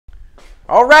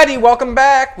Alrighty, welcome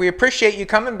back. We appreciate you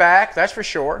coming back, that's for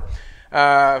sure.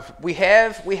 We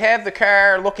have the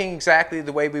car looking exactly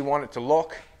the way we want it to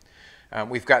look.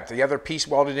 We've got the other piece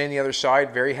welded in the other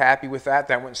side. Very happy with that.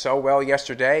 That went so well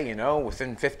yesterday. You know,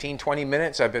 within 15-20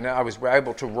 minutes, I was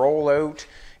able to roll out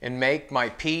and make my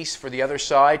piece for the other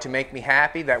side to make me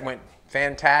happy. That went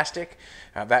fantastic.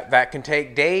 That can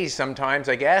take days sometimes,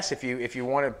 I guess, if you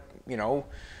want to, you know,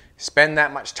 spend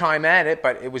that much time at it,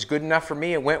 but it was good enough for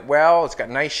me. It went well. It's got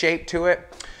a nice shape to it.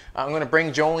 I'm going to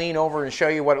bring Jolene over and show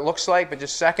you what it looks like, but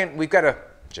just a second.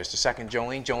 Just a second,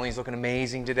 Jolene. Jolene's looking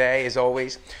amazing today, as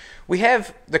always. We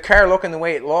have the car looking the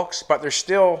way it looks, but there's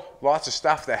still lots of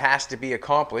stuff that has to be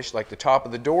accomplished, like the top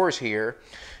of the doors here.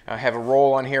 I have a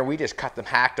roll on here. We just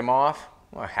hacked them off.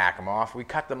 Well, hack them off. We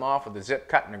cut them off with a zip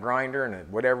cut and a grinder and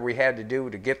whatever we had to do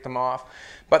to get them off.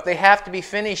 But they have to be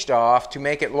finished off to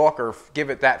make it look or give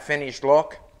it that finished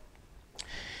look.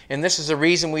 And this is the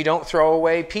reason we don't throw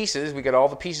away pieces. We got all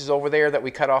the pieces over there that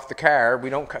we cut off the car. We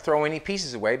don't throw any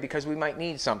pieces away because we might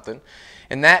need something.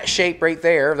 And that shape right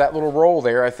there, that little roll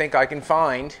there, I think I can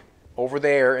find over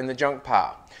there in the junk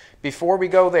pile. Before we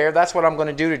go there, that's what I'm going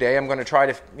to do today. I'm going to try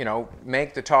to, you know,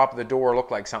 make the top of the door look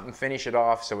like something, finish it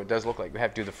off so it does look like we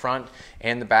have to do the front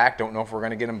and the back. Don't know if we're going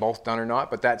to get them both done or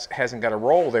not, but that hasn't got a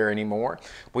roll there anymore.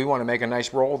 We want to make a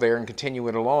nice roll there and continue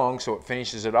it along so it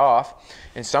finishes it off.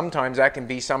 And sometimes that can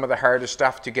be some of the hardest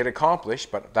stuff to get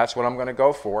accomplished, but that's what I'm going to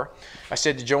go for. I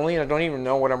said to Jolene, I don't even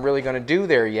know what I'm really going to do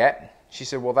there yet. She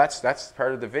said, well, that's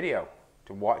part of the video,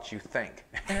 to watch you think.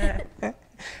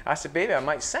 I said, baby, I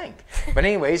might sink. But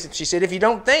anyways, she said, if you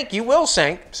don't think, you will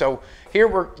sink. So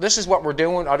here this is what we're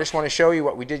doing. I just want to show you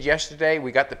what we did yesterday.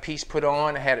 We got the piece put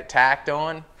on, I had it tacked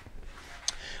on.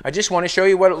 I just want to show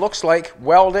you what it looks like,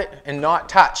 welded and not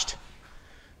touched.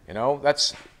 You know,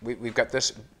 we've got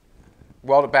this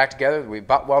welded back together. We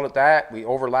butt welded that, we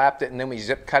overlapped it, and then we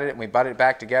zip cut it and we butted it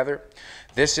back together.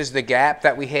 This is the gap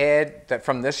that we had that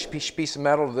from this piece of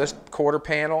metal to this quarter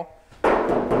panel.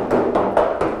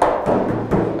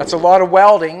 That's a lot of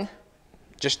welding.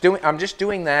 I'm just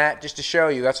doing that just to show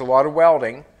you. That's a lot of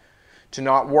welding to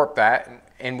not warp that,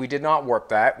 and we did not warp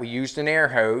that. We used an air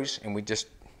hose, and we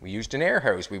used an air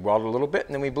hose. We welded a little bit,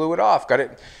 and then we blew it off. Got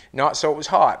it not so it was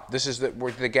hot. This is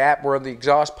the gap where the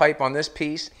exhaust pipe on this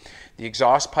piece. The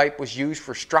exhaust pipe was used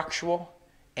for structural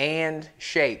and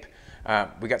shape.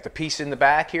 We got the piece in the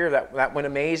back here. That went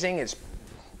amazing.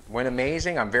 Went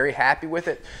amazing. I'm very happy with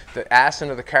it. The ass end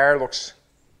of the car looks.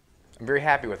 I'm very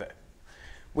happy with it.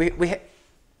 We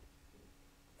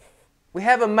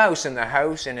have a mouse in the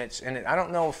house, and I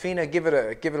don't know if Fina give it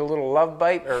a little love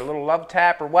bite or a little love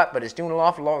tap or what, but it's doing an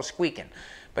awful lot of squeaking.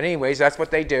 But anyways, that's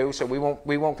what they do, so we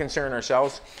won't concern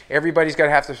ourselves. Everybody's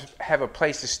got to have a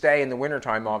place to stay in the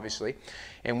wintertime, obviously,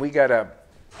 and we got a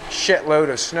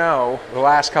shitload of snow the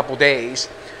last couple days.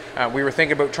 We were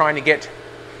thinking about trying to get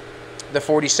the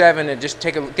 47 and just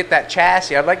get that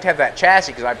chassis. I'd like to have that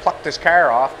chassis because I plucked this car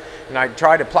off. And I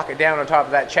tried to pluck it down on top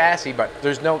of that chassis, but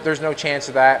there's no chance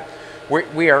of that.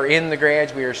 We are in the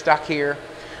garage. We are stuck here.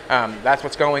 That's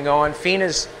what's going on.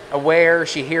 Fina's aware.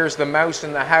 She hears the mouse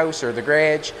in the house or the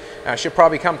garage. She'll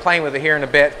probably come playing with it here in a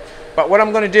bit. But what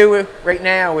I'm going to do right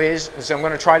now is I'm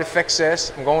going to try to fix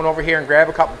this. I'm going over here and grab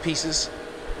a couple pieces.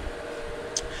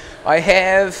 I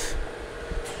have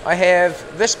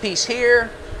this piece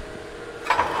here.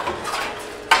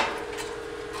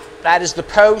 That is the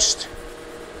post.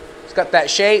 It's got that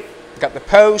shape, got the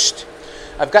post.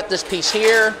 I've got this piece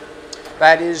here.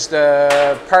 That is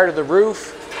the part of the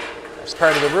roof. That's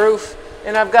part of the roof.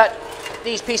 And I've got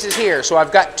these pieces here. So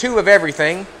I've got two of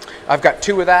everything. I've got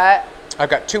two of that. I've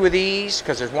got two of these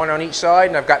because there's one on each side.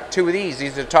 And I've got two of these.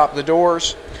 These are the top of the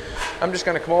doors. I'm just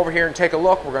going to come over here and take a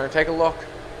look. We're going to take a look.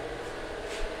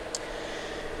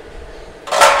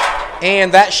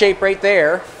 And that shape right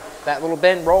there, that little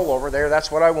bend roll over there, that's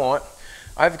what I want.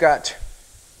 I've got...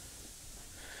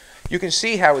 You can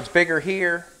see how it's bigger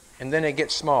here, and then it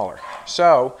gets smaller.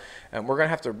 So, we're going to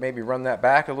have to maybe run that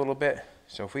back a little bit.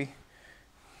 So if we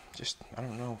I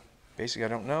don't know. Basically, I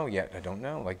don't know yet. I don't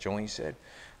know. Like Jolene said,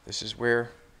 this is where,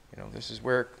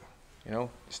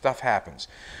 stuff happens.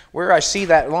 Where I see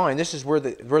that line, this is where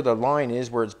the line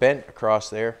is, where it's bent across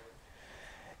there.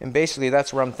 And basically,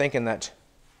 that's where I'm thinking that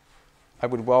I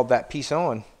would weld that piece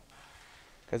on,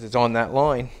 because it's on that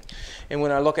line. And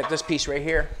when I look at this piece right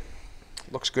here,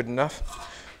 looks good enough,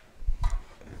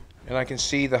 and I can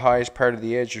see the highest part of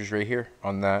the edges right here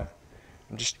on that.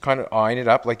 I'm just kind of eyeing it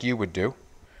up like you would do,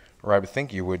 or I would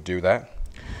think you would do that.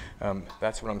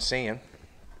 That's what I'm seeing.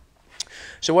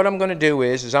 So what I'm going to do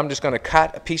is I'm just going to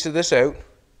cut a piece of this out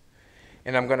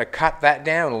And I'm going to cut that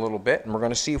down a little bit, and we're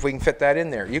going to see if we can fit that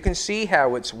in there. You can see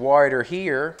how it's wider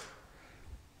here.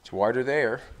 It's wider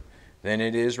there than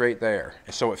it is right there.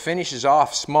 And so it finishes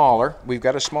off smaller. We've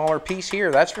got a smaller piece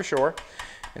here, that's for sure.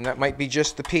 And that might be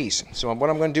just the piece. So what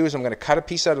I'm going to do is I'm going to cut a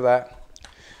piece out of that.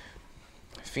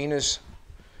 Fina's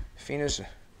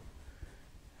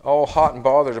all hot and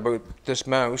bothered about this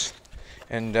mouse.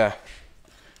 And we'll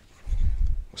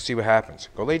see what happens.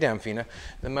 Go lay down, Fina.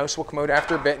 The mouse will come out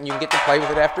after a bit, and you can get to play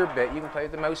with it after a bit. You can play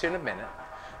with the mouse in a minute.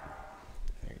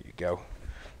 There you go.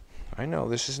 I know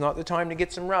this is not the time to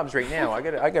get some rubs right now. I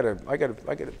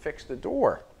gotta fix the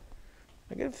door.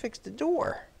 I gotta fix the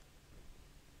door.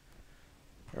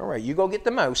 All right, you go get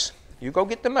the mouse. You go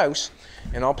get the mouse,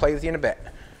 and I'll play with you in a bit.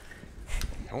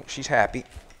 Oh, she's happy.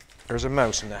 There's a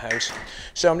mouse in the house.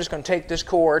 So I'm just going to take this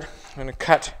cord. I'm going to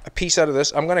cut a piece out of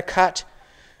this. I'm going to cut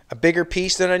a bigger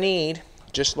piece than I need,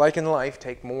 just like in life.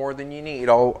 Take more than you need,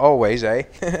 always, eh?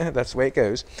 That's the way it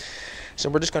goes. So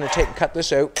we're just going to cut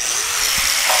this out.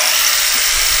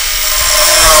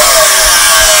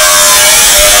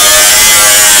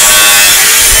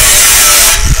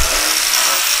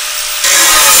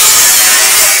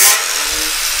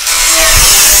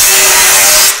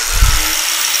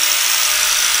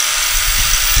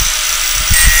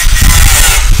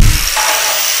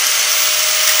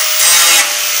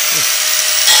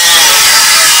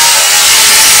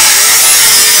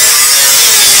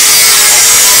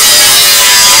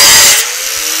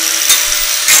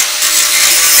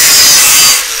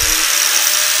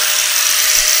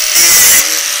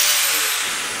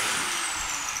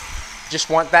 Just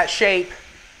want that shape.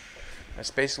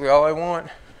 That's basically all I want.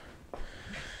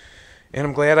 And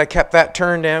I'm glad I kept that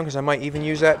turned down, because I might even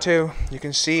use that too. You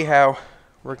can see how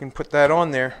we can put that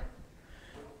on there.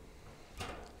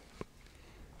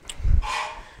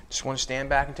 Just want to stand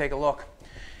back and take a look.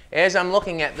 As I'm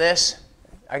looking at this,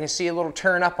 I can see a little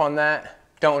turn up on that.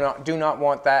 Do not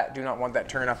want that. Do not want that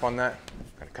turn up on that.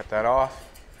 I'm going to cut that off.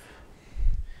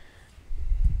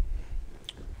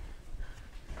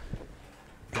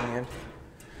 And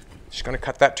just going to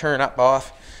cut that turn up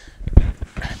off.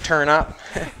 Turn up,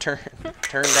 turn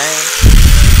down.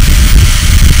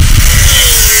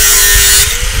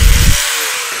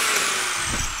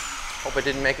 Hope I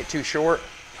didn't make it too short,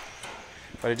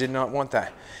 but I did not want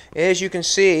that. As you can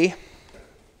see,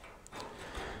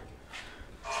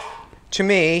 to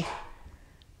me,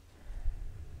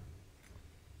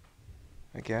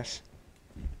 I guess.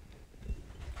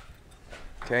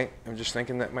 Okay, I'm just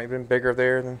thinking that might have been bigger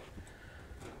there than.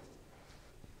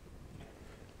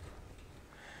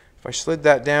 If I slid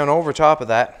that down over top of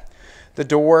that, the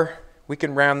door, we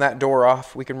can round that door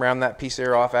off. We can round that piece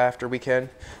there off after we can.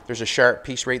 There's a sharp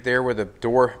piece right there where the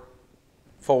door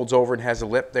folds over and has a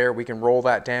lip there. We can roll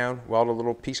that down, weld a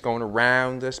little piece going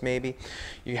around this maybe.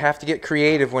 You have to get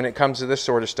creative when it comes to this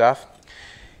sort of stuff.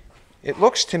 It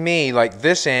looks to me like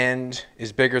this end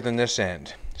is bigger than this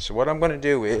end. So what I'm going to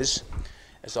do is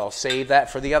I'll save that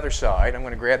for the other side. I'm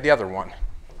going to grab the other one.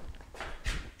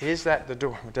 Is that the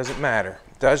door? It doesn't matter.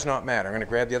 It does not matter. I'm going to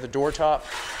grab the other door top.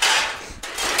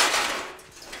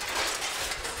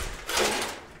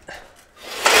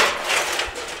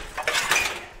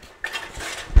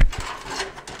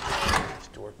 This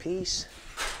door piece.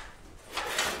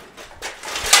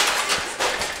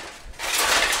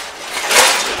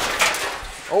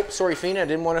 Oh, sorry, Fina. I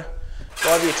didn't want to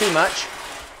bother you too much.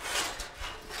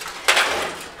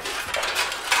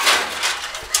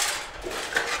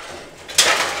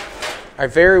 I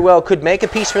very well could make a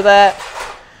piece for that,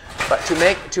 but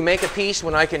to make a piece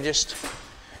when I can just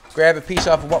grab a piece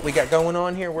off of what we got going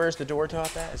on here. Where's the door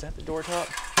top at? Is that the door top?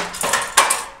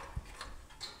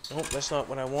 Nope, that's not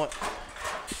what I want.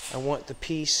 I want the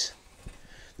piece.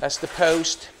 That's the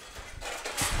post.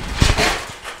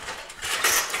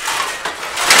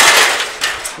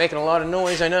 Making a lot of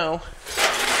noise, I know.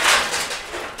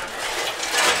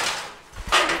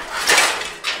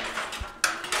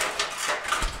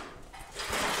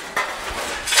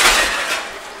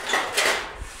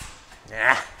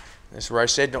 This is where I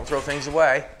said don't throw things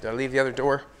away. Did I leave the other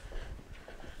door?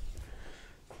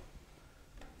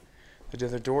 The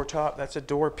other door top, that's a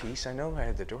door piece. I know I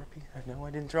had the door piece. I know I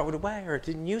didn't throw it away, or I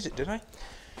didn't use it, did I?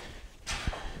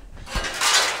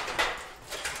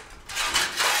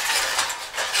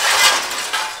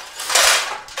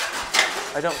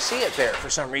 I don't see it there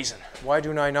for some reason. Why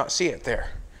do I not see it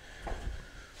there?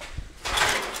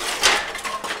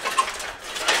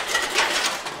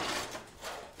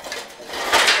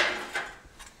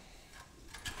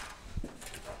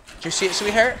 Do you see it,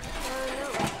 sweetheart? No.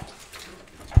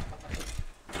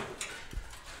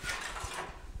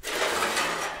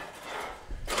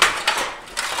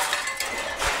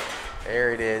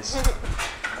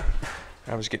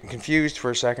 I was getting confused for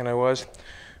a second, I was.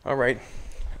 All right,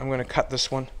 I'm going to cut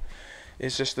this one.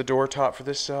 Is this the door top for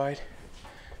this side?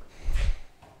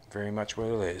 Very much what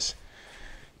it is.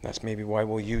 That's maybe why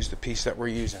we'll use the piece that we're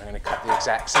using. I'm going to cut the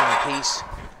exact same piece.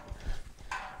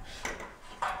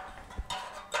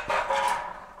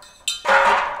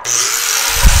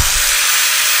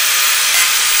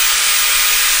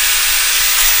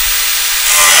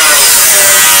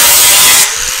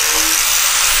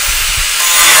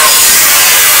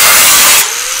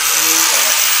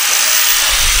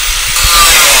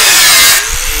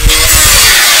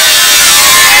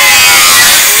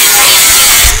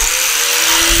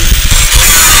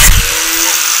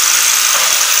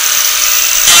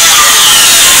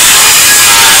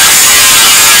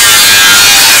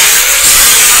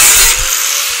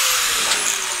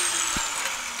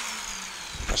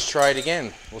 Try it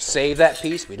again. We'll save that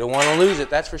piece. We don't want to lose it,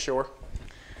 that's for sure.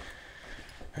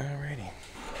 Alrighty.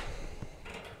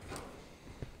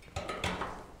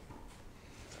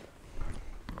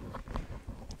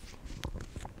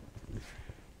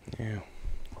 Yeah.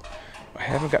 I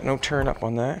haven't got no turn up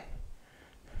on that.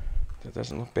 That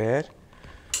doesn't look bad.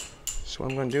 So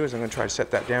what I'm going to do is I'm going to try to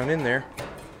set that down in there.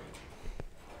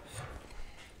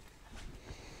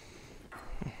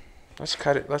 Let's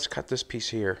cut it. Let's cut this piece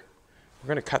here. We're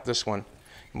going to cut this one,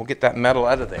 and we'll get that metal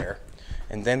out of there,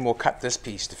 and then we'll cut this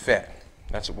piece to fit.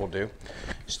 That's what we'll do.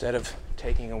 Instead of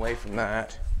taking away from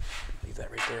that, leave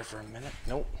that right there for a minute.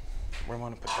 Nope. Where do I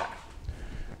want to put that?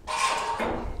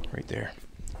 Right there.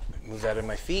 Move that in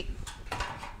my feet.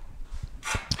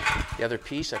 The other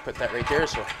piece, I put that right there,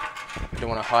 so I don't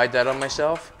want to hide that on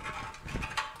myself.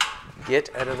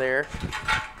 Get out of there.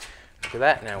 Look at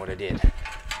that now, what I did.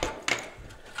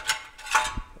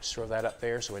 Throw that up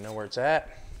there so we know where it's at.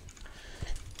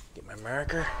 Get my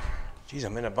marker. Geez,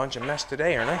 I'm in a bunch of mess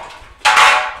today, aren't I?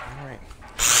 All right.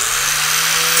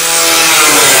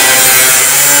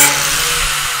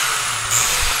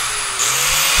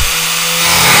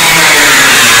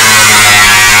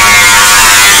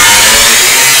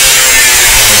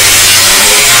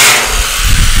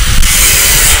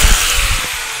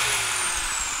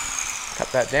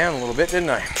 Cut that down a little bit, didn't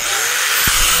I?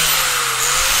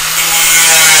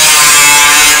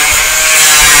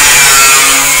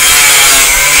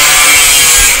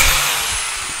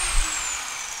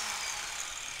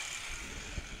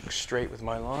 Straight with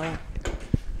my line.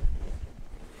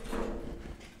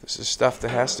 This is stuff that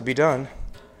has to be done.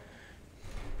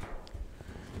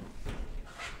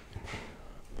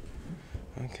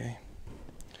 Okay.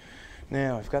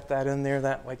 Now I've got that in there,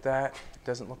 that like that. It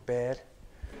doesn't look bad.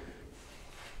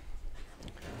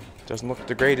 Doesn't look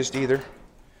the greatest either.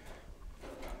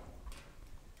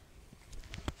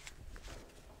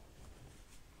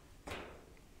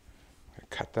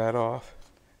 Cut that off.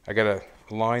 I got a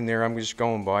line there I'm just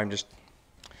going by. We'll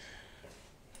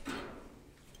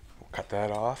cut that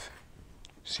off.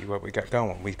 See what we got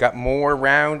going. We've got more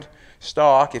round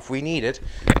stock if we need it.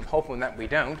 I'm hoping that we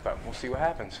don't, but we'll see what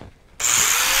happens.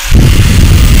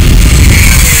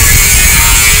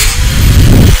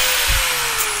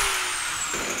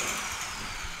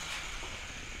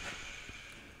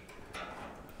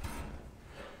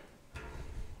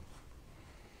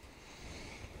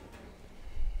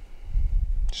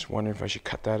 Just wondering if I should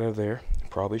cut that out of there.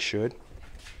 Probably should.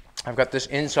 I've got this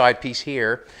inside piece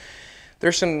here.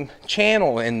 There's some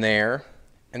channel in there,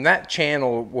 and that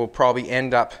channel will probably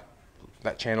end up,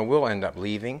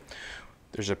 leaving.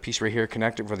 There's a piece right here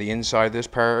connected for the inside of this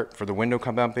part, for the window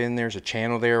come up in. There's a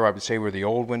channel there, I would say, where the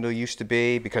old window used to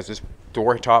be, because this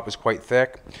door top is quite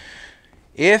thick.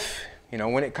 If, you know,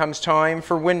 when it comes time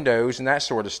for windows and that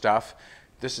sort of stuff,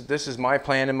 this is my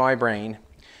plan in my brain,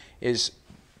 is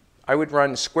I would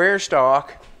run square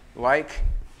stock like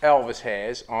Elvis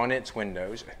has on its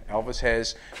windows. Elvis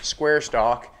has square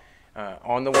stock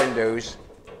on the windows.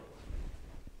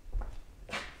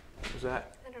 What was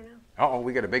that? I don't know. Uh-oh,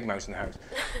 we got a big mouse in the house.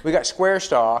 We got square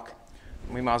stock.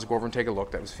 We might as well go over and take a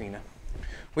look. That was Fina.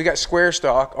 We got square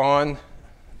stock on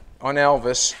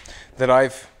Elvis that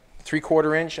I've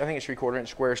 3/4 inch, I think it's 3/4 inch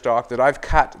square stock, that I've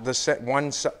cut the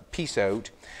one piece out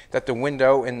that the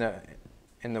window and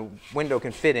the window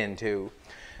can fit into.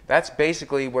 That's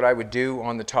basically what I would do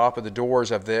on the top of the doors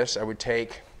of this. I would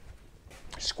take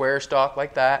square stock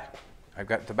like that. I've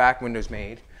got the back windows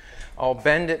made. I'll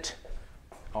bend it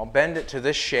to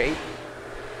this shape.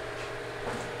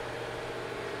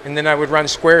 And then I would run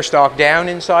square stock down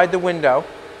inside the window.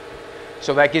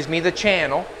 So that gives me the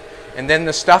channel. And then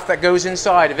the stuff that goes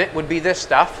inside of it would be this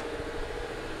stuff.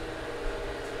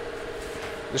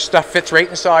 The stuff fits right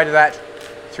inside of that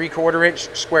 3/4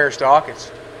 inch square stock.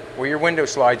 It's where your window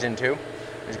slides into.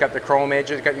 It's got the chrome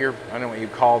edge. It's got your, I don't know what you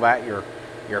call that, your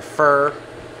fur,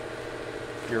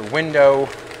 your window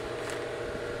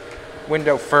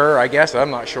fur, I guess.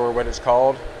 I'm not sure what it's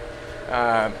called.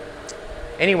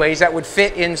 Anyways, that would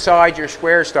fit inside your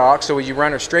square stock. So you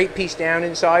run a straight piece down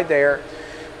inside there,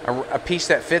 a piece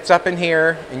that fits up in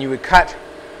here, and you would cut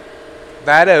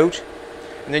that out,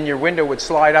 and then your window would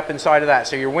slide up inside of that.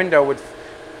 So your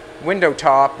window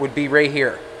top would be right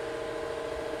here.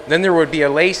 Then there would be a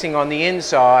lacing on the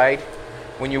inside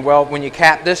when you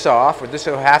cap this off, or this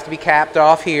will have to be capped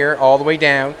off here all the way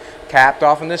down, capped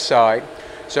off on this side.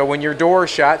 So when your door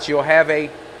shuts, you'll have a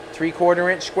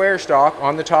 3/4 inch square stock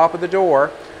on the top of the door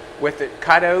with it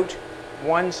cut out,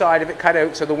 one side of it cut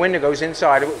out, so the window goes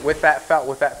inside of it with that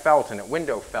felt in it,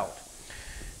 window felt.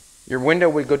 Your window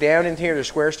would go down into here, the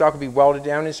square stock would be welded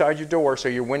down inside your door, so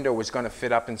your window was going to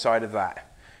fit up inside of that.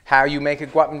 How you make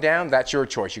it go up and down, that's your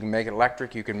choice. You can make it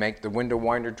electric, you can make the window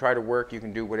winder try to work, you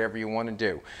can do whatever you want to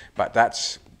do. But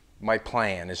that's my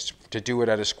plan, is to do it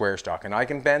at a square stock. And I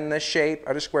can bend this shape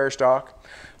at a square stock.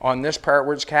 On this part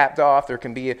where it's capped off, there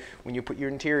can be, when you put your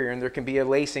interior in, there can be a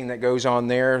lacing that goes on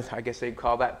there. I guess they'd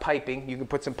call that piping. You can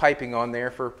put some piping on there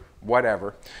for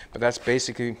whatever. But that's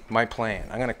basically my plan.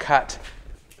 I'm going to cut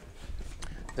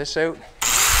this out.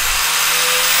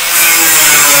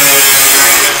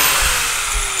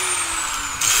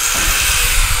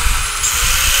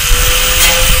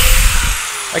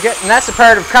 And that's the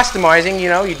part of customizing, you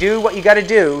know, you do what you got to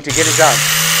do to get it done.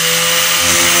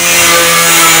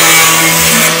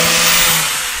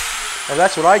 Well,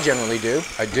 that's what I generally do.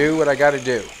 I do what I got to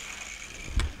do.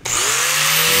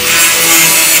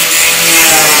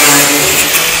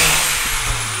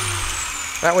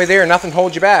 That way there, nothing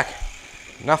holds you back.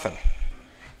 Nothing.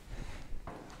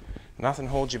 Nothing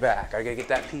holds you back. I got to get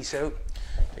that piece out.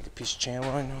 Take a piece of channel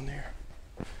line on there.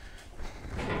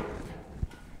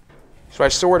 So I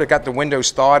sort of got the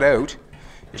windows thawed out.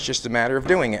 It's just a matter of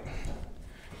doing it.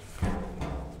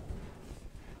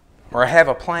 Or I have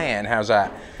a plan, how's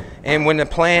that? And when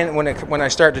I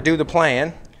start to do the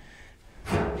plan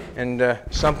and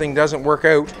something doesn't work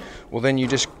out, well then you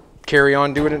just carry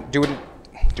on, do it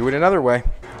another way.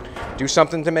 Do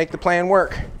something to make the plan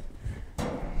work.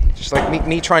 Just like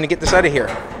me trying to get this out of here.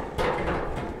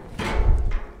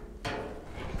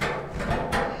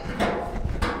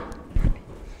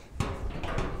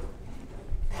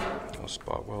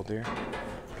 Spot weld there.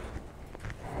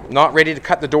 Not ready to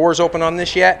cut the doors open on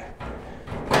this yet,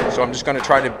 so I'm just going to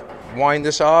try to wind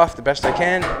this off the best I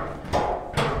can.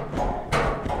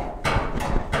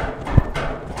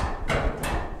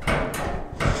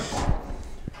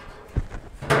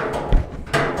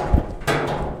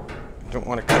 Don't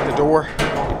want to cut the door.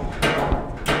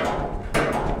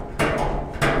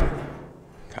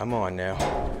 Come on now.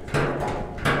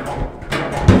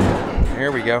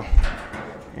 There we go.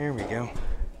 There we go.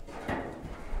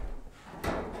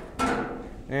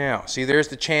 Now, see, there's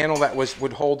the channel that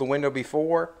would hold the window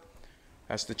before.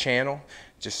 That's the channel.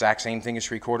 Just exact same thing as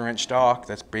 3/4 inch stock.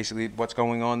 That's basically what's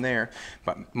going on there.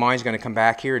 But mine's going to come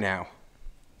back here now.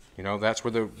 You know, that's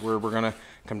where we're going to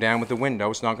come down with the window.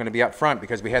 It's not going to be up front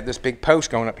because we had this big post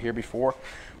going up here before.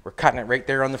 We're cutting it right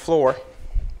there on the floor.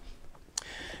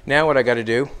 Now what I got to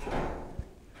do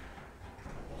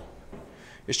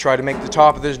is try to make the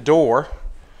top of this door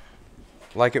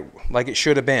like it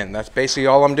should have been. That's basically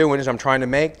all I'm doing, is I'm trying to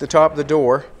make the top of the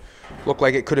door look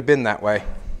like it could have been that way.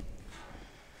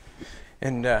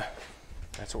 And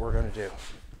that's what we're going to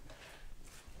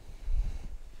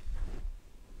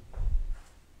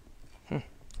do.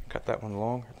 Cut that one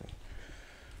longer.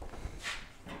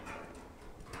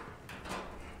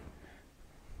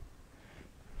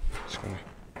 I'm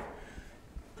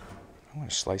going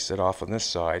to slice it off on this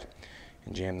side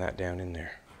and jam that down in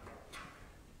there.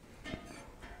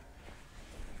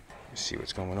 See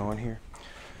what's going on here.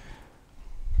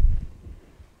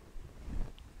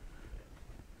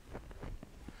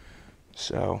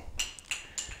 So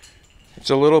it's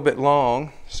a little bit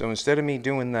long, so instead of me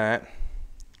doing that,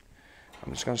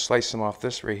 I'm just going to slice them off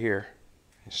this right here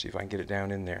and see if I can get it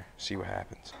down in there, see what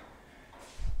happens.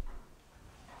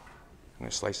 I'm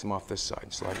going to slice them off this side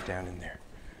and slide it down in there.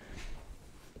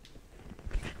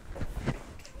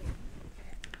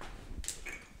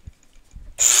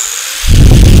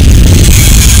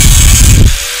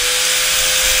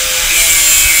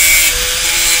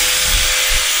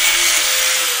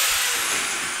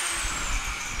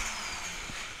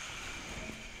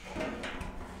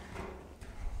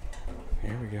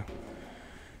 There we go.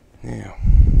 Now,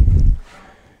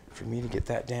 for me to get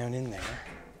that down in there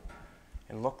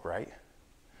and look right,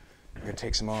 I'm going to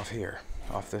take some off here,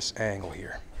 off this angle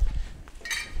here.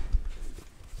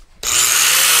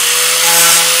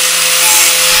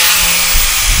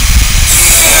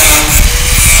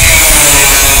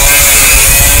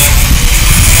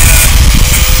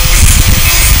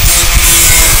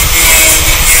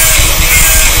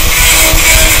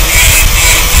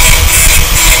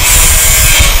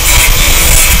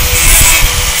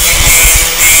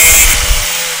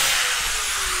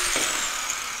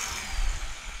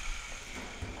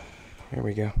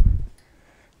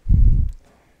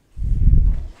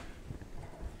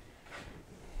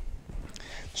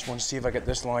 Just want to see if I get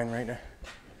this line right now.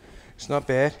 It's not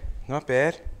bad, not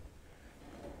bad.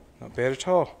 Not bad at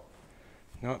all.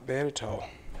 Not bad at all.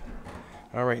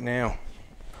 All right, now.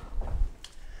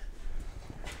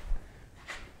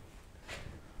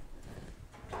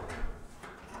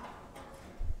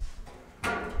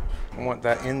 I want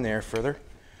that in there further.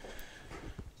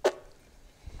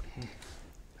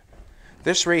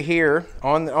 This right here,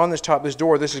 on this top of this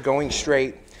door, this is going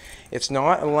straight. It's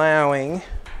not allowing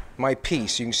my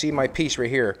piece. You can see my piece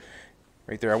right here,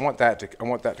 right there. I want that to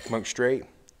come out straight.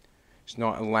 It's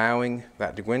not allowing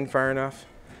that to go in far enough.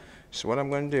 So what I'm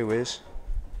going to do is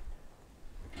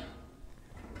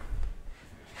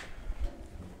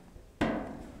I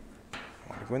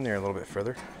want to go in there a little bit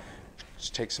further.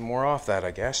 Just take some more off that, I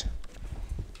guess.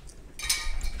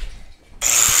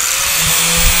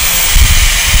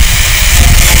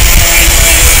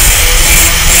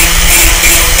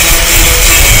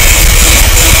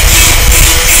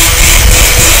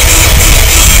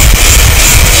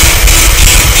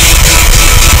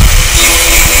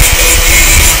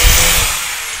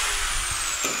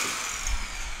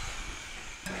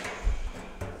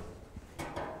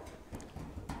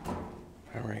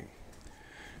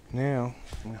 Now,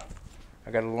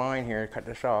 I got a line here to cut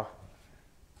this off.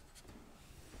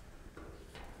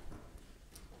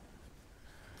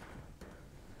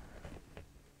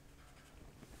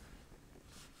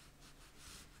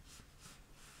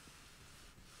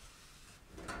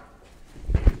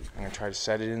 I'm going to try to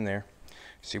set it in there,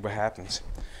 see what happens.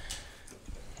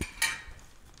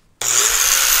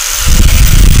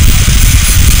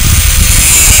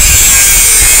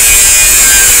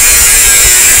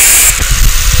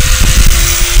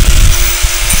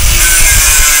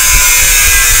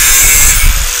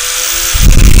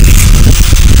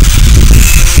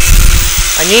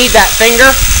 I need that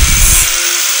finger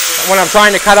when I'm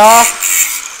trying to cut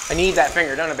off. I need that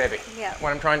finger, don't I, baby? Yeah.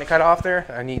 When I'm trying to cut off there,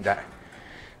 I need that.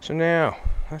 So now,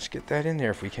 let's get that in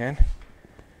there if we can.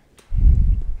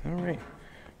 All right,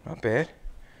 not bad.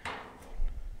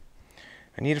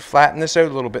 I need to flatten this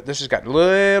out a little bit. This has got a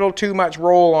little too much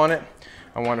roll on it.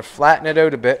 I want to flatten it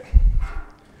out a bit.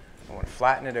 I want to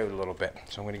flatten it out a little bit.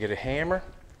 So I'm going to get a hammer.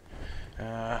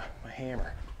 My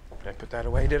hammer. Did I put that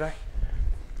away, did I?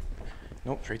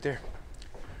 Nope, it's right there.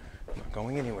 I'm not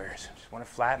going anywhere. I just want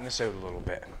to flatten this out a little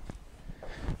bit.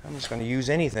 I'm just going to use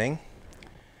anything.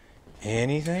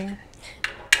 Anything?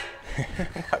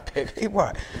 What, baby?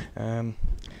 What? I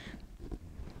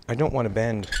don't want to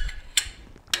bend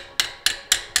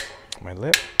my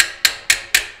lip.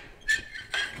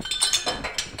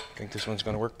 Think this one's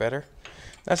going to work better?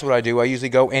 That's what I do. I usually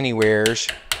go anywheres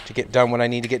to get done what I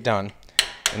need to get done.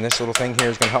 And this little thing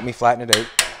here is going to help me flatten it out.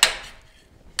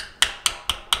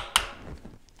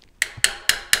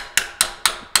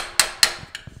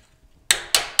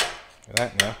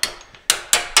 That now.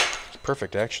 It's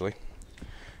perfect, actually.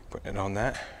 Putting it on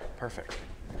that. Perfect.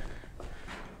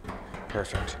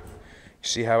 Perfect. You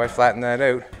see how I flattened that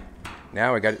out?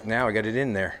 Now I got it. Now I got it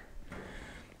in there.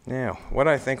 Now, what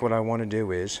I want to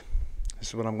do is, this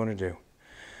is what I'm going to do.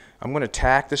 I'm going to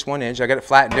tack this one edge. I got it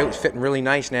flattened out. It's fitting really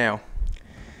nice now.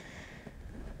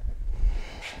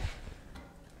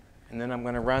 And then I'm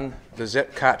going to run the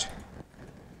zip cut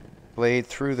blade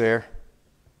through there.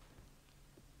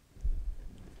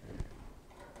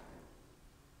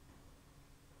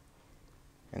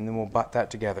 And then we'll butt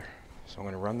that together. So I'm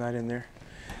going to run that in there.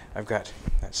 I've got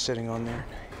that sitting on there.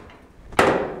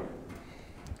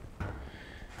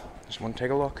 Just want to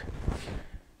take a look.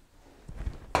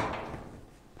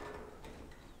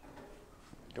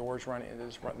 Door's running.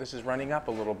 This is running up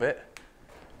a little bit.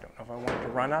 Don't know if I want it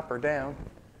to run up or down.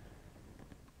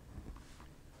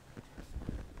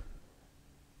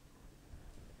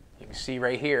 You can see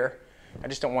right here. I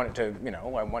just don't want it to, I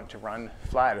want it to run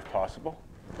flat if possible.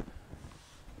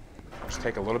 Just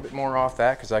take a little bit more off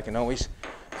that because I can always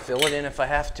fill it in if I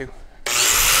have to.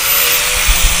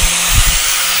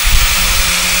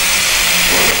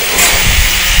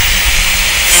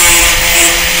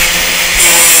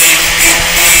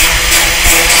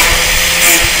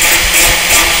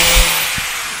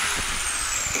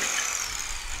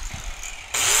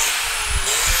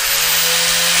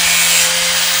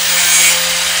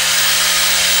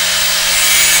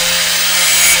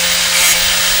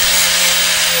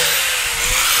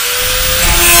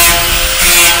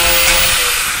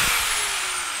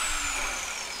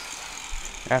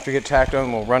 After you get tacked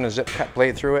on, we'll run a zip cut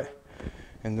blade through it,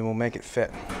 and then we'll make it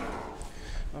fit.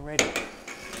 Alrighty.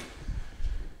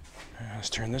 Let's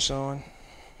turn this on.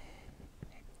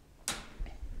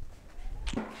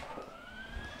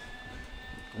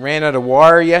 ran out of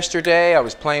wire yesterday. I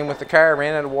was playing with the car,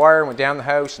 ran out of wire, went down the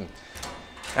house, and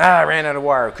I ran out of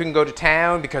wire. Couldn't go to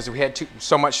town because we had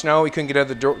so much snow. We couldn't get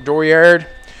out of the dooryard,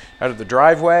 out of the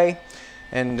driveway.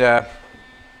 And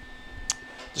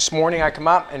this morning I come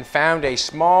up and found a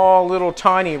small little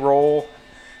tiny roll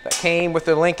that came with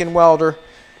the Lincoln welder,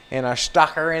 and I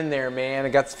stuck her in there, man.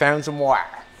 I found some wire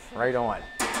right on.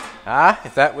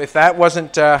 If that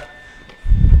wasn't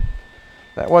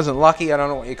lucky, I don't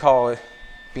know what you call it.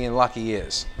 Being lucky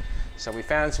is. So we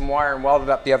found some wire and welded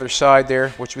up the other side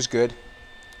there, which was good.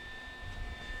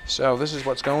 So this is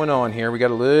what's going on here. We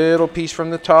got a little piece from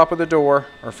the top of the door,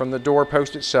 or from the door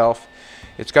post itself.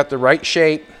 It's got the right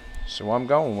shape, so I'm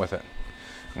going with it.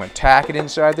 I'm going to tack it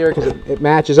inside there because it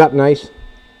matches up nice.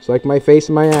 It's like my face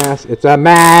and my ass. It's a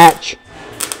match.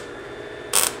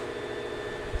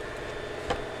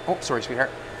 Oh, sorry,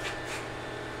 sweetheart.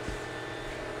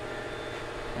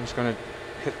 I'm just going to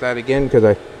hit that again because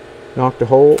I knocked a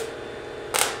hole.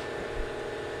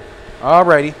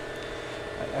 Alrighty.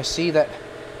 I see that.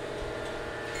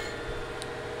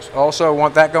 Also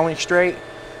want that going straight.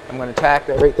 I'm going to tack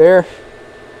that right there.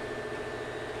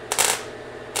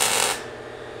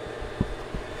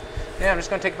 Yeah, I'm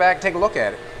just going to take it back and take a look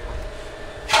at it.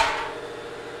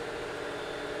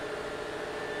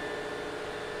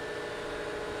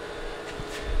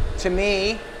 To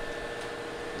me,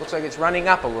 looks like it's running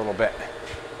up a little bit.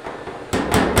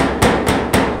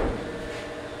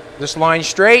 This line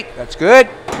straight, that's good.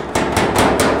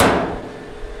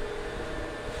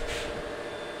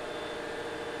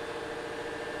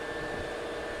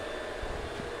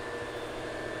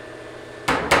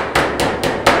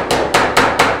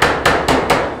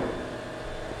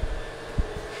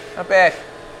 Not bad.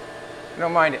 I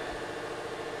don't mind it.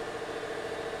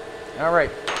 All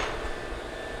right.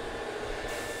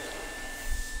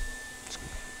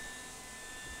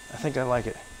 I think I like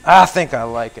it. I think I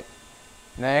like it.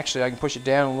 And actually, I can push it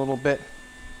down a little bit.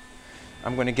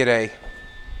 I'm going to get a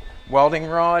welding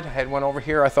rod. I had one over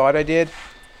here. I thought I did.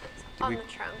 On the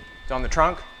trunk. It's on the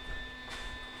trunk.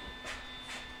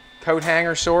 Coat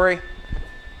hanger, sorry.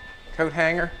 Coat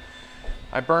hanger.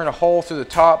 I burned a hole through the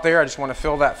top there. I just want to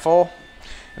fill that full.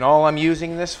 And all I'm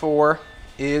using this for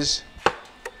is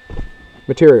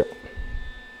material.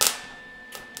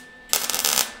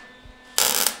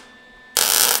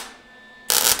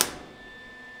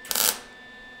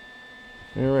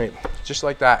 All right, just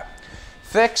like that.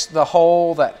 Fix the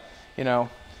hole that, you know,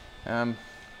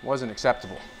 wasn't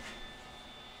acceptable.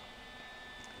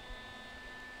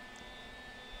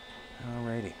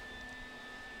 Alrighty.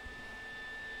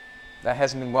 That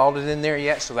hasn't been welded in there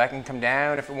yet, so that can come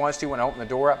down if it wants to when I open the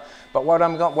door up. But what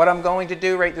I'm going to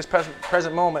do right this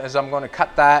present moment is I'm going to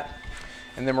cut that,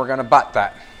 and then we're going to butt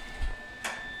that.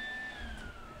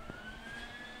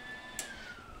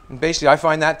 And basically, I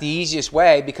find that the easiest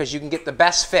way because you can get the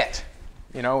best fit.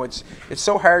 You know, it's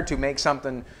so hard to make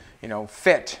something, you know,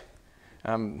 fit,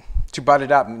 to butt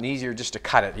it up, and easier just to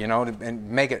cut it, you know, and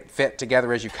make it fit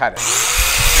together as you cut it.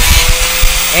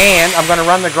 And I'm going to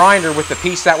run the grinder with the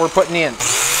piece that we're putting in.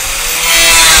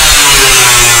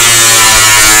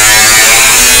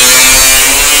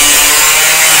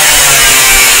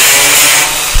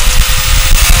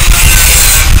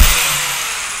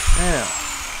 Now,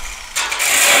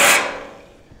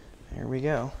 here we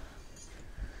go.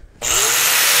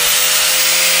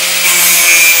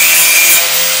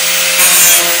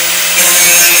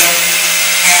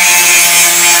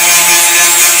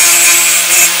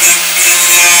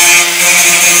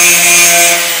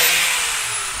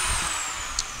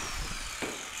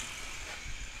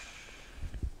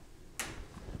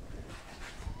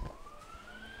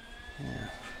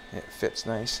 It fits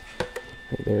nice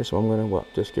right there, so I'm going to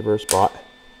just give her a spot.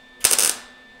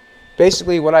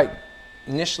 Basically, what I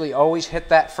initially always hit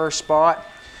that first spot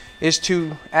is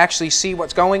to actually see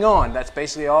what's going on. That's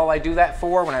basically all I do that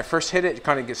for. When I first hit it,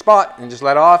 kind of get a spot and just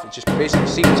let off. It's just basically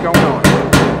see what's going on.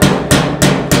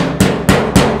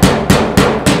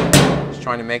 Just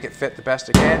trying to make it fit the best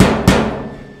I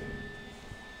can.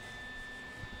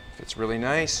 Fits really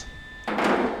nice.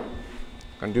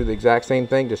 Going to do the exact same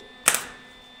thing, just.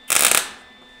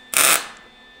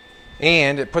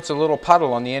 And it puts a little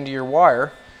puddle on the end of your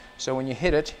wire, so when you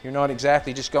hit it, you're not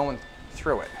exactly just going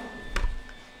through it.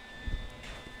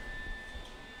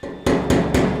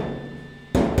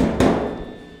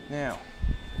 Now,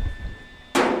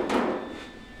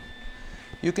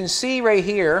 you can see right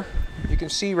here, you can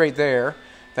see right there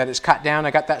that it's cut down.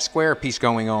 I got that square piece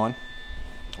going on.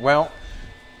 Well,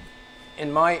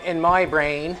 in my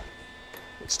brain,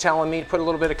 it's telling me to put a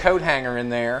little bit of coat hanger in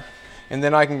there, and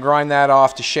then I can grind that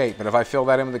off to shape. But if I fill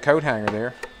that in with the coat hanger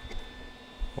there,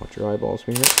 Watch your eyeballs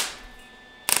from here.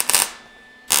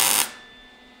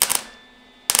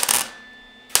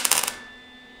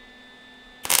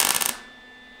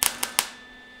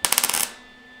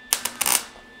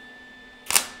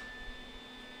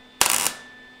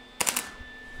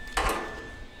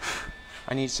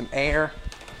 I need some air.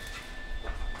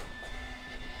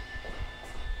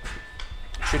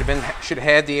 Should have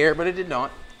had the air, but it did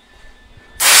not.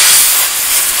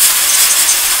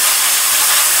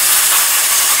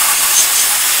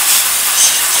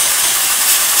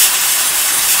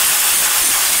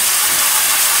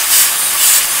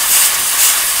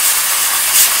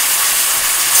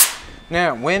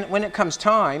 Now, when it comes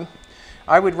time,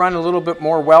 I would run a little bit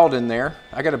more weld in there.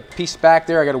 I got a piece back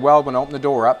there. I got to weld when I open the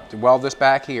door up to weld this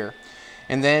back here,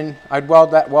 and then I'd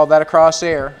weld that across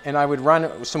there, and I would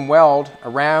run some weld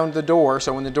around the door.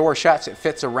 So when the door shuts, it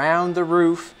fits around the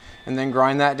roof, and then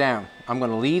grind that down. I'm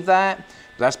going to leave that.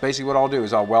 That's basically what I'll do.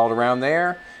 Is I'll weld around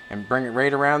there and bring it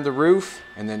right around the roof,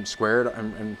 and then square it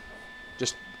and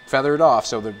just feather it off.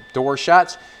 So the door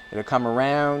shuts. It'll come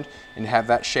around and have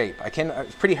that shape.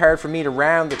 It's pretty hard for me to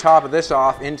round the top of this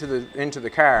off into the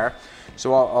car,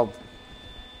 so I'll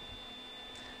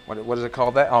what is it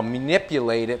called? That I'll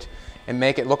manipulate it and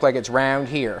make it look like it's round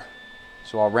here.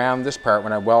 So I'll round this part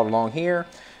when I weld along here.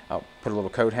 I'll put a little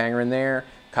coat hanger in there,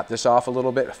 cut this off a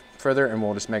little bit further, and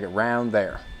we'll just make it round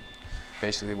there.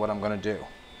 Basically, what I'm going to do.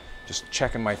 Just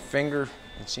checking my finger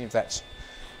and see if that's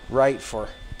right for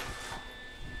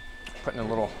putting a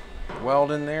little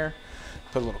weld in there.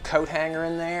 Put a little coat hanger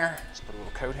in there. Let's put a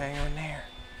little coat hanger in there.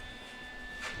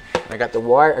 I got the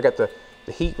wire, I got the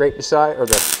heat right beside, or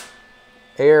the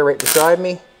air right beside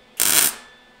me.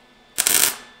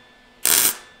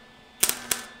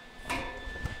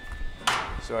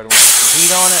 So I don't want some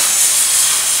heat on it.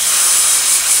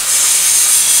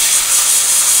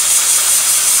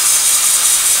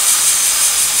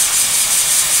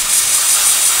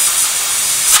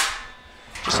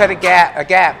 Just had a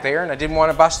gap there, and I didn't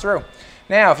want to bust through.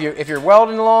 Now, if you're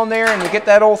welding along there and you get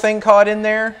that old thing caught in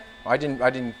there, I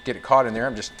didn't get it caught in there.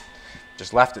 I'm just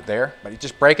left it there. But you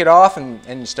just break it off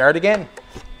and start again.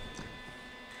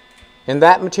 And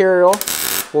that material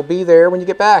will be there when you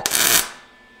get back.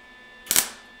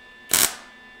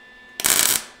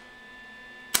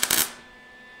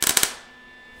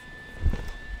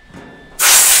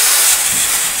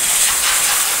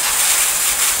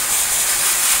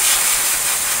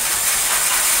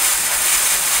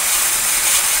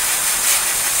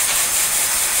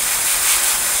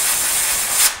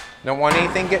 Don't want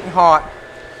anything getting hot.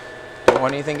 Don't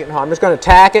want anything getting hot. I'm just going to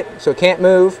tack it so it can't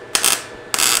move.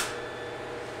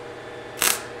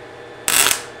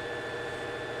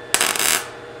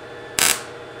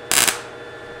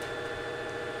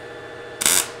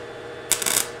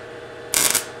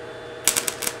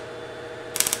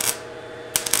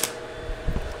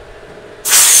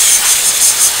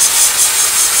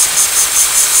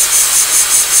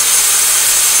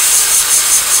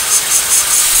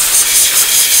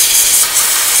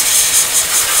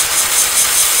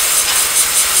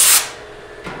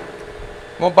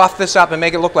 We'll buff this up and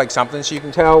make it look like something so you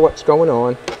can tell what's going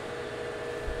on.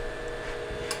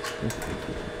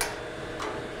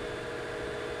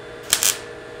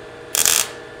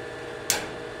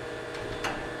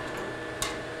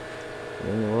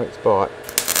 In the right spot.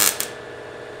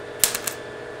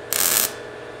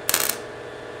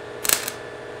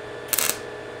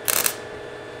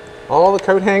 All the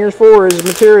coat hanger's for is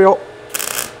material.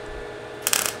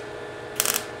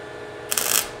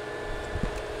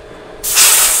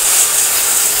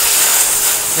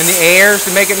 And the airs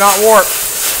to make it not warp.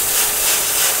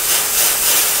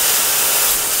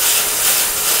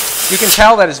 You can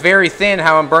tell that it's very thin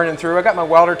how I'm burning through. I got my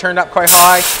welder turned up quite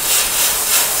high.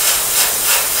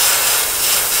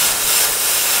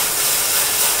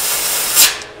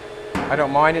 I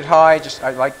don't mind it high, I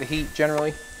like the heat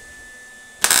generally.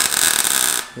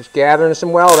 Just gathering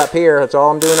some weld up here. That's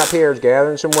all I'm doing up here is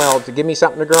gathering some weld to give me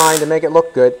something to grind to make it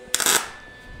look good.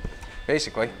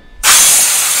 Basically.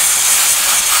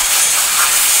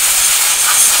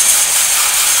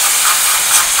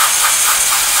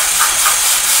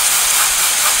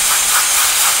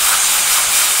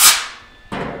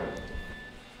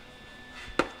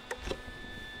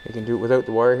 You can do it without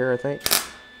the wire here, I think.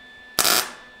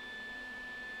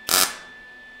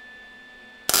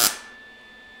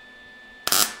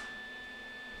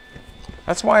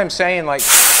 That's why I'm saying, like,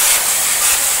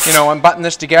 you know, I'm butting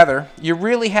this together. You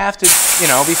really have to, you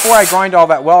know, before I grind all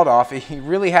that weld off, you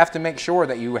really have to make sure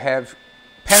that you have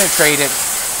penetrated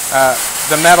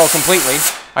the metal completely.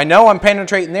 I know I'm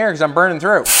penetrating there because I'm burning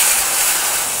through.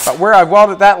 But But where I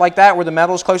welded that like that, where the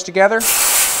metal is close together,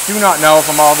 do not know if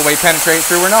I'm all the way penetrated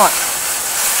through or not.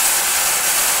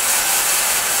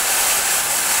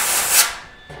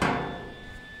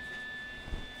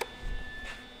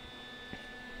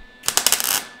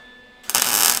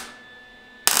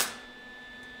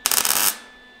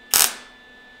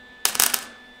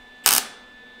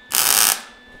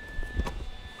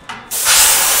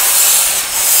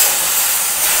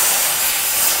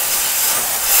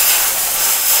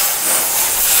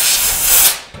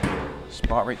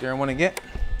 Spot right there I want to get.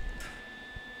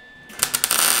 A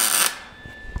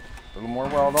little more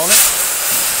weld on it.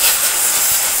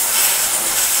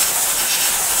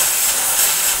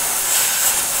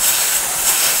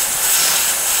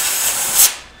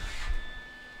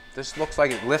 This looks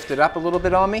like it lifted up a little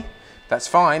bit on me. That's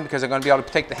fine because I'm going to be able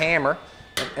to take the hammer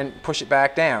and push it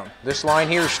back down. This line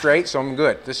here is straight, so I'm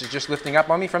good. This is just lifting up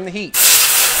on me from the heat.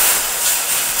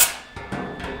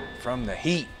 From the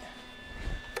heat.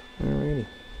 Alrighty.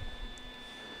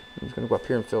 I'm just going to go up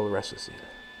here and fill the rest of the seat.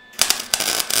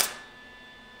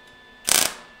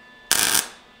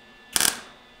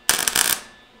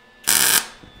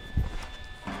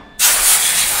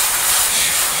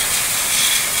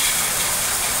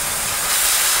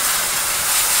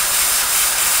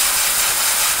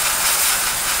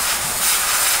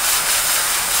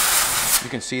 You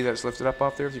can see that it's lifted up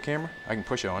off there with your camera. I can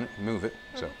push on it and move it.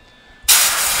 So.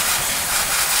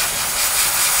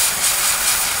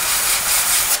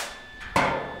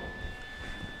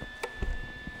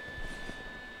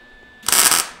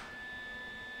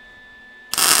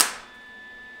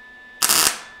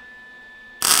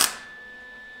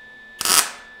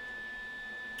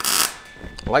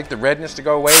 I like the redness to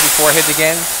go away before I hit it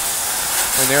again.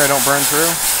 Right there, I don't burn through.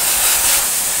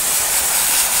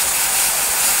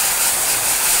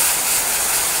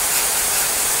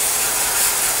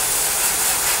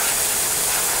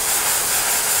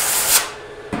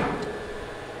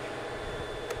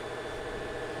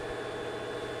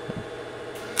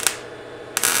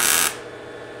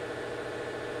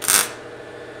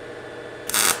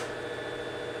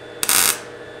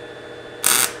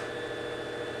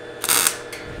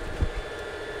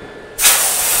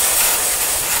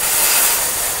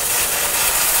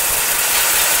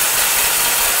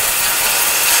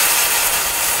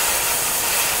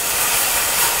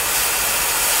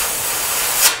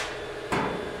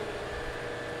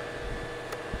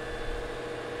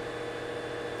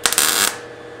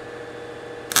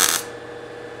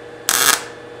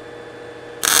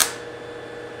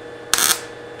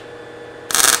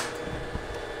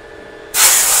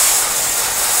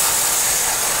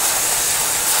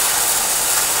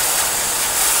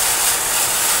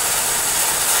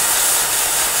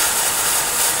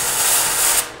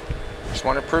 Just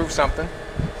want to prove something.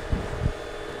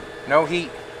 No heat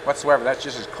whatsoever. That's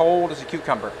just as cold as a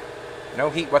cucumber. No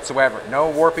heat whatsoever.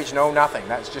 No warpage, no nothing.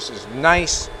 That's just as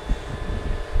nice.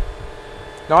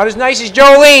 Not as nice as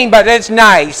Jolene, but it's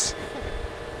nice.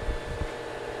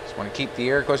 Just want to keep the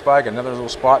air close by. Got another little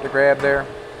spot to grab there.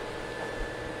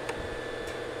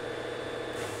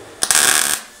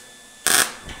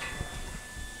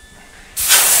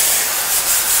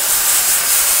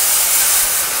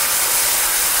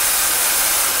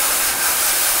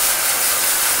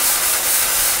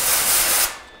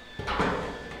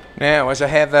 Now, as I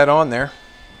have that on there,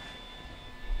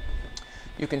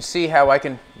 you can see how I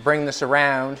can bring this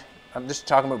around. I'm just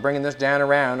talking about bringing this down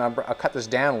around. I'll cut this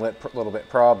down a little bit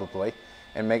probably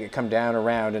and make it come down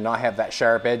around and not have that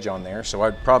sharp edge on there. So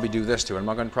I'd probably do this to it.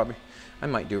 I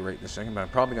might do it right this second, but I'm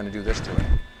probably going to do this to it.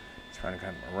 Trying to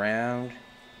come around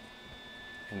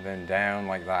and then down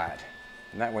like that.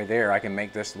 And that way there I can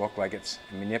make this look like it's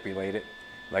manipulated,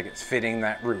 like it's fitting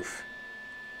that roof.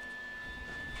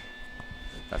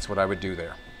 That's what I would do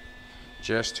there,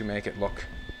 just to make it look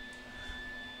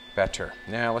better.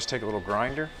 Now let's take a little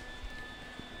grinder,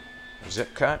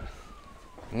 zip cut.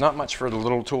 Not much for the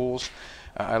little tools.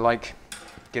 I like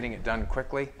getting it done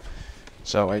quickly.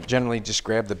 So I generally just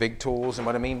grab the big tools, and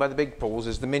what I mean by the big tools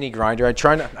is the mini grinder. I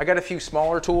got a few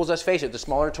smaller tools, let's face it, the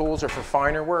smaller tools are for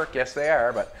finer work, yes they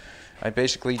are, but I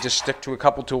basically just stick to a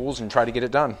couple tools and try to get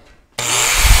it done.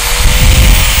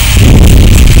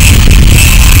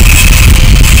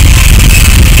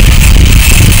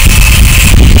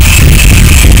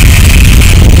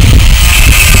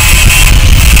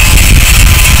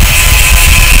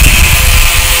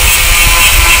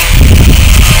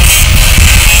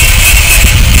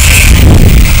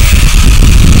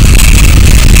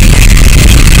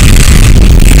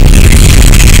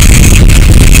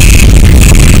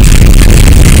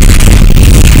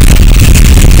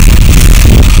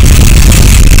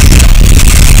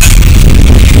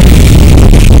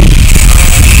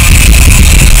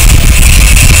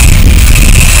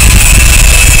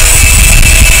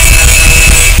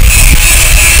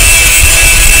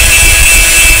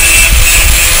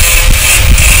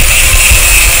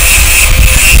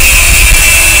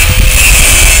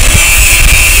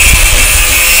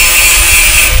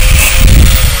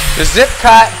 The zip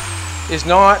cut is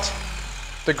not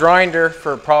the grinder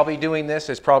for probably doing this.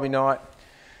 It's probably not.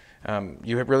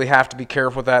 You really have to be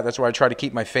careful with that. That's why I try to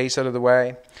keep my face out of the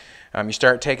way. You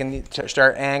start angling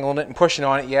it and pushing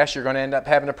on it. Yes, you're going to end up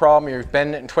having a problem. You're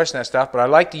bending it and twisting that stuff. But I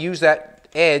like to use that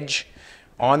edge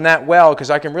on that weld because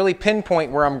I can really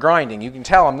pinpoint where I'm grinding. You can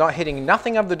tell I'm not hitting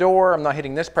nothing of the door. I'm not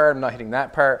hitting this part. I'm not hitting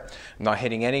that part. I'm not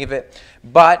hitting any of it.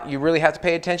 But you really have to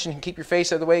pay attention and keep your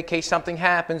face out of the way in case something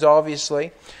happens,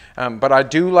 obviously. But I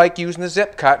do like using the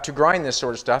zip cut to grind this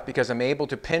sort of stuff because I'm able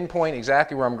to pinpoint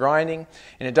exactly where I'm grinding,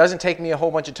 and it doesn't take me a whole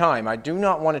bunch of time. I do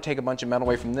not want to take a bunch of metal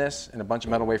away from this and a bunch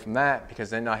of metal away from that because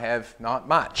then I have not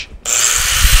much.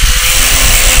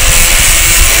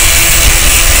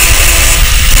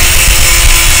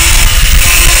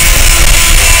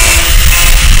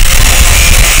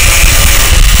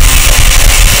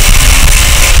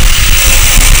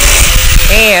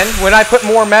 And when I put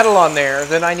more metal on there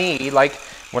than I need, like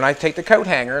when I take the coat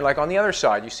hanger, like on the other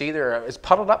side, you see it's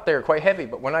puddled up there quite heavy,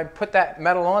 but when I put that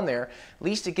metal on there, at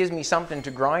least it gives me something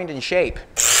to grind and shape.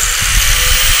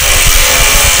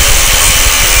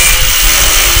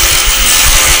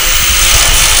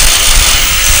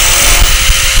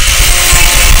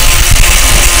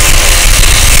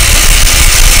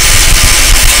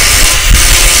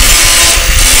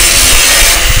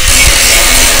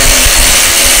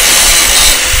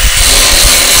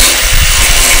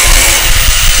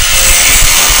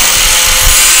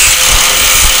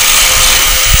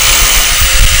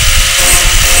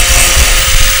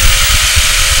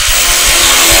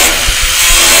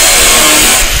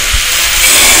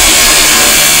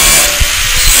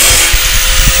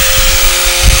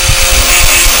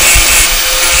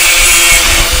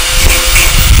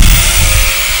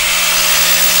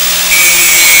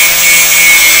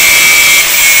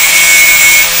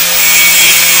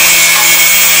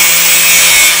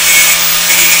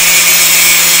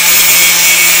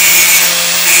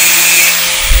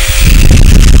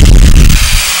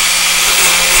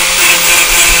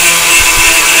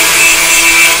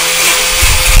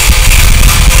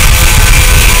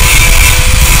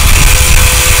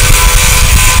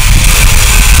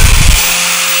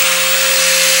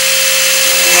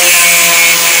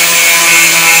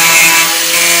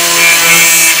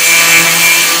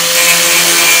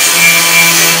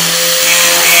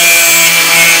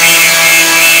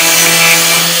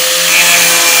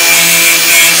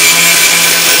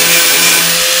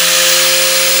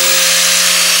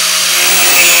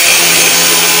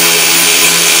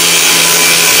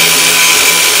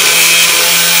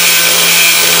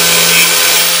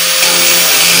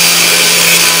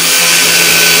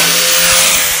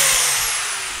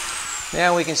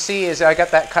 Now we can see is I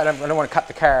got that cut. I don't want to cut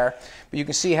the car, but you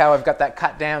can see how I've got that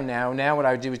cut down now. Now what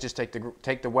I would do is just take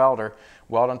the welder,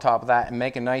 weld on top of that, and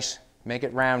make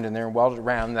it round in there and weld it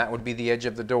around. And that would be the edge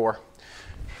of the door.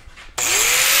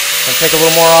 And take a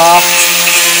little more off.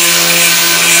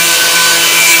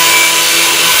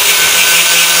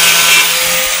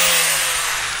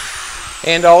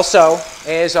 And also,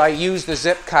 as I use the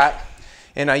zip cut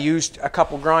and I used a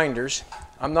couple grinders,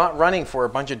 I'm not running for a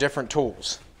bunch of different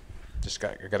tools.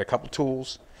 I got a couple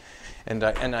tools, and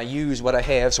I use what I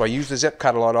have. So I use the zip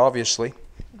cut a lot, obviously.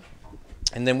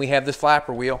 And then we have this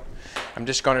flapper wheel. I'm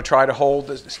just going to try to hold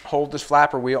this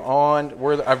flapper wheel on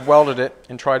where I've welded it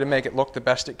and try to make it look the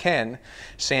best it can,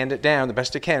 sand it down the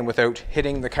best it can without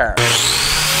hitting the car.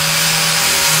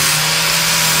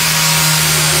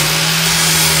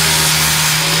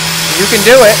 You can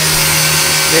do it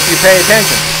if you pay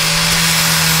attention.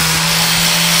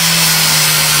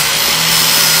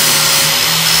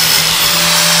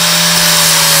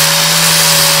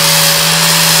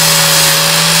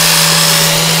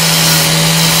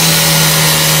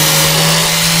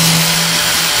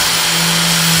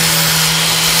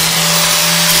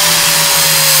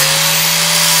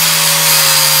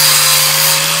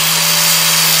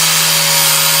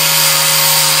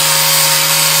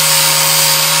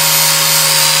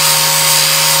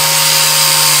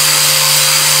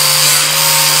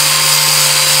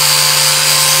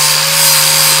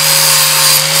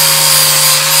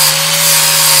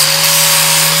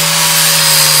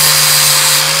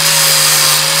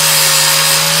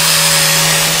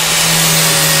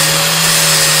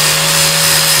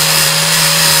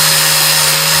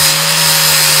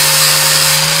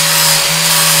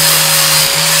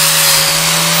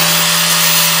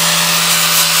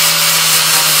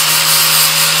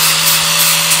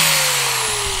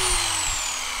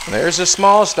 There's the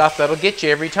small stuff that'll get you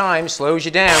every time, slows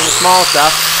you down, the small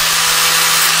stuff.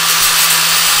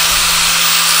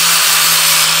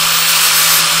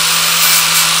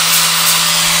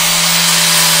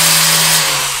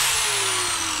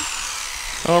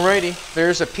 Alrighty,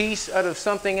 there's a piece out of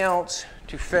something else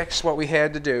to fix what we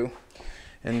had to do.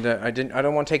 And I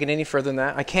don't want to take it any further than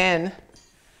that. I can.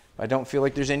 I don't feel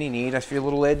like there's any need. I feel a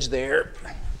little edge there.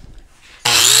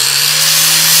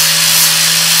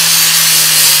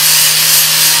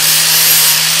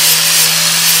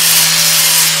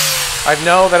 I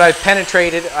know that I've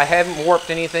penetrated. I haven't warped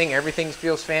anything. Everything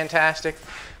feels fantastic.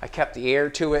 I kept the air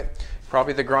to it.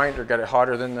 Probably the grinder got it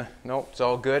hotter than the... Nope, it's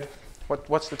all good.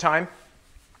 What's the time?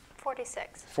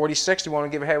 46. 46. Do you want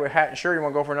to give a hat and shirt, or you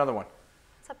want to go for another one?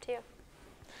 It's up to you.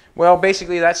 Well,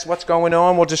 basically that's what's going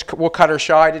on. We'll cut her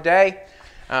shy today.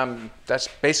 That's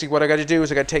basically what I got to do.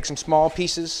 Is I got to take some small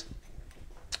pieces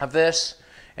of this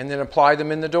and then apply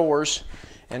them in the doors,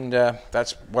 and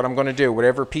that's what I'm going to do.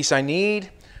 Whatever piece I need,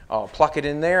 I'll pluck it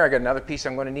in there. I got another piece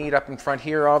I'm going to need up in front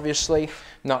here, obviously.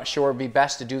 Not sure it'd be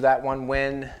best to do that one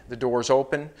when the door's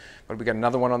open, but we got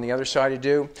another one on the other side to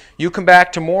do. You come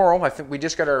back tomorrow. I think we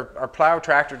just got our plow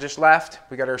tractor just left.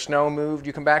 We got our snow moved.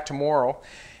 You come back tomorrow,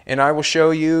 and I will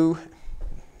show you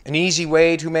an easy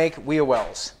way to make wheel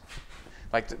wells.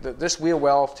 Like this wheel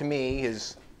well to me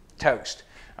is toast.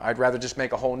 I'd rather just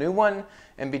make a whole new one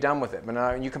and be done with it.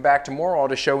 But you come back tomorrow, I'll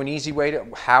just show an easy way to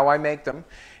how I make them,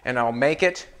 and I'll make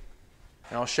it.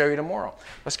 And I'll show you tomorrow.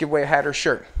 Let's give away a hat or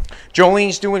shirt.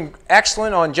 Jolene's doing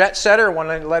excellent on Jet Setter. I want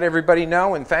to let everybody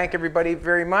know and thank everybody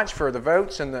very much for the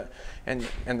votes and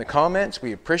the comments.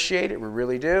 We appreciate it. We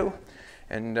really do.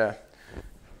 And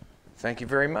thank you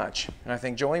very much. And I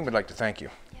think Jolene would like to thank you.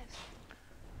 Yes.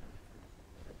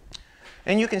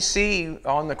 And you can see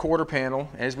on the quarter panel,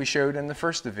 as we showed in the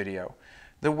first of the video,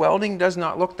 the welding does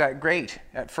not look that great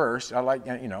at first.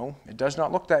 It does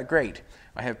not look that great.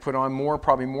 I have put on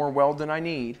probably more weld than I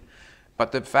need.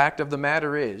 But the fact of the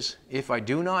matter is, if I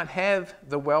do not have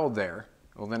the weld there,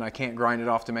 well, then I can't grind it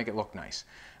off to make it look nice.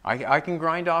 I can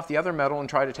grind off the other metal and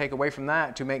try to take away from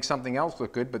that to make something else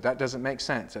look good, but that doesn't make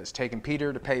sense. That's taking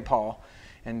Peter to pay Paul.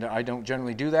 And I don't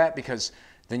generally do that because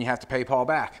then you have to pay Paul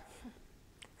back.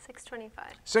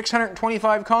 625.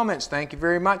 625 comments. Thank you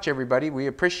very much, everybody. We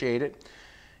appreciate it.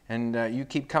 And you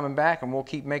keep coming back, and we'll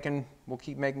keep making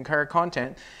car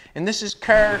content. And this is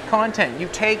car content. You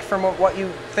take from what you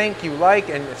think you like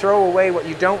and throw away what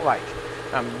you don't like.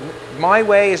 My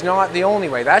way is not the only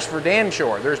way. That's for damn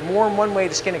sure. There's more than one way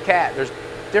to skin a cat. There's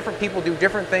different people do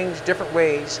different things different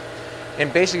ways.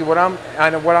 And basically, what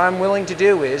I'm willing to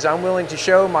do is I'm willing to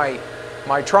show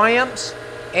my triumphs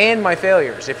and my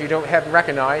failures. If you haven't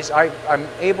recognized, I'm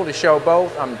able to show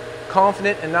both. I'm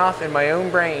confident enough in my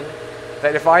own brain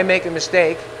that if I make a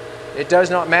mistake, it does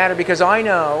not matter, because I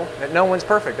know that no one's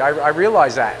perfect. I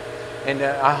realize that. And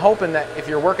I'm hoping that if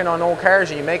you're working on old cars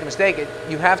and you make a mistake,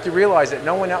 you have to realize that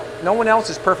no one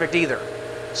else is perfect either.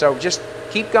 So just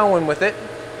keep going with it.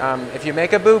 If you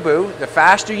make a boo-boo, the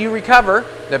faster you recover,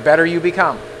 the better you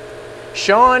become.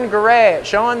 Sean's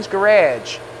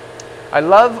Garage. I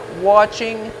love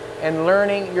watching and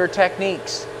learning your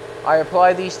techniques. I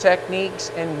apply these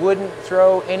techniques and wouldn't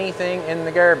throw anything in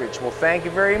the garbage. Well, thank you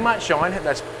very much, Sean.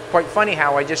 That's quite funny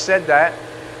how I just said that,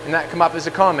 and that come up as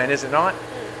a comment, is it not?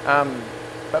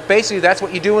 But basically, that's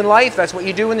what you do in life. That's what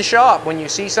you do in the shop. When you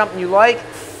see something you like,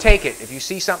 take it. If you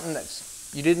see something that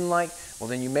you didn't like, well,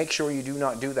 then you make sure you do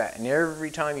not do that. And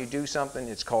every time you do something,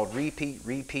 it's called repeat,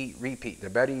 repeat, repeat. The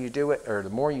better you do it, or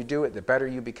the more you do it, the better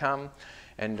you become.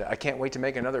 And I can't wait to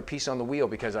make another piece on the wheel,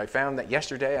 because I found that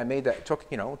yesterday I made that. It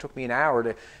took me an hour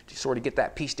to sort of get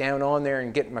that piece down on there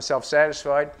and get myself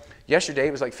satisfied. Yesterday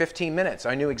it was like 15 minutes.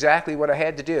 I knew exactly what I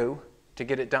had to do to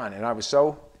get it done, and I was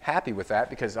so happy with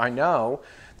that, because I know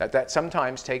that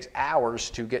sometimes takes hours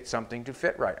to get something to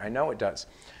fit right. I know it does.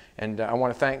 And I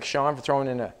want to thank Sean for throwing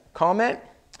in a comment.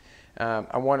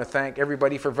 I want to thank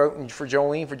everybody for voting for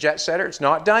Jolene for Jet Setter. It's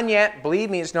not done yet. Believe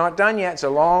me, it's not done yet. It's a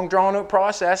long, drawn-out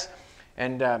process.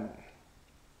 And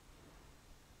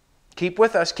keep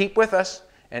with us,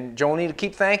 and Jolene will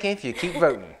keep thanking if you keep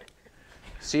voting.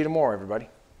 See you tomorrow, everybody.